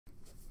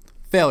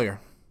Failure.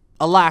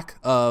 A lack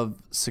of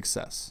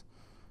success.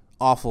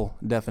 Awful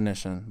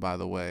definition, by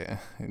the way,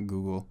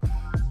 Google.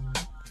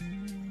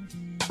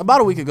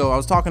 About a week ago, I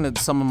was talking to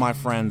some of my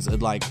friends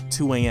at like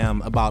 2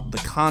 a.m. about the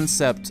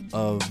concept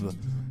of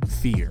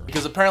fear.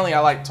 Because apparently I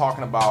like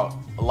talking about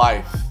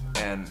life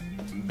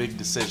and big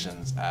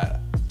decisions at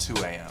 2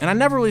 a.m. And I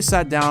never really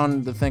sat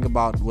down to think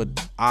about what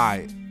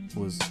I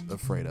was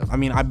afraid of. I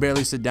mean, I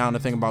barely sit down to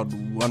think about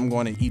what I'm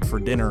going to eat for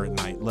dinner at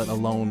night, let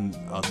alone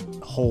a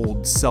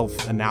whole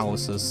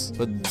self-analysis.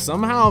 But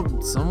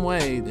somehow, some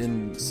way,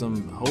 in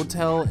some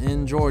hotel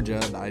in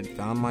Georgia, I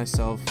found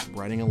myself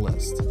writing a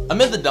list.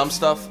 Amid the dumb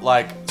stuff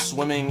like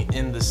swimming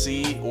in the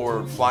sea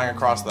or flying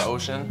across the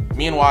ocean,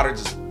 me and water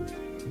just,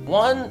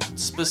 one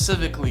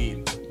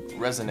specifically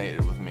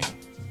resonated with me.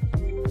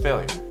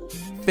 Failure.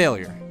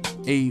 Failure.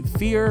 A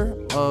fear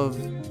of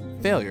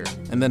failure.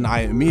 And then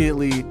I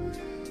immediately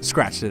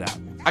scratched it out.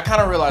 I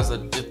kind of realized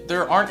that if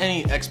there aren't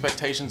any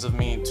expectations of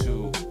me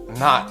to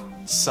not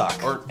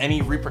suck or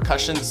any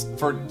repercussions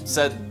for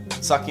said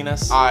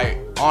suckiness,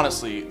 I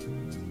honestly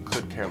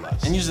could care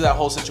less. And usually that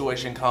whole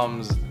situation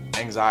comes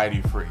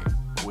anxiety-free,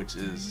 which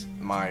is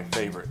my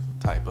favorite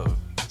type of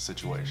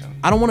situation.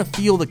 I don't want to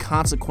feel the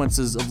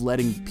consequences of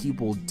letting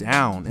people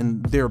down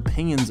and their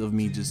opinions of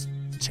me just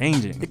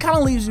changing. It kind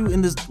of leaves you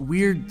in this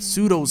weird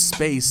pseudo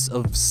space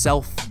of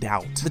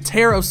self-doubt. The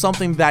terror of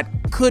something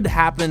that could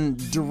happen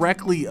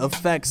directly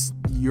affects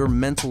your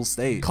mental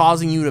state,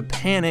 causing you to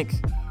panic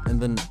and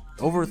then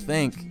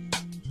overthink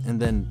and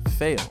then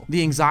fail.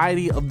 The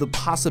anxiety of the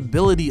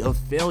possibility of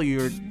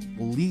failure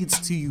leads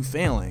to you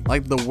failing,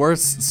 like the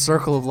worst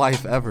circle of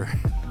life ever.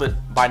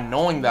 But by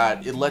knowing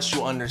that, it lets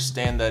you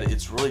understand that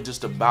it's really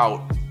just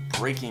about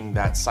breaking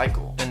that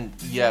cycle. And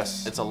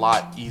yes, it's a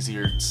lot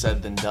easier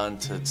said than done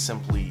to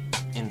simply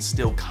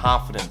instill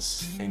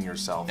confidence in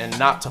yourself and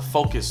not to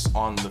focus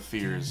on the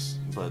fears,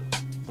 but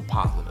the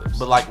positives.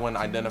 But like when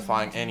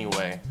identifying any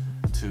way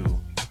to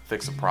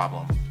fix a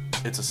problem,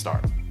 it's a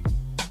start.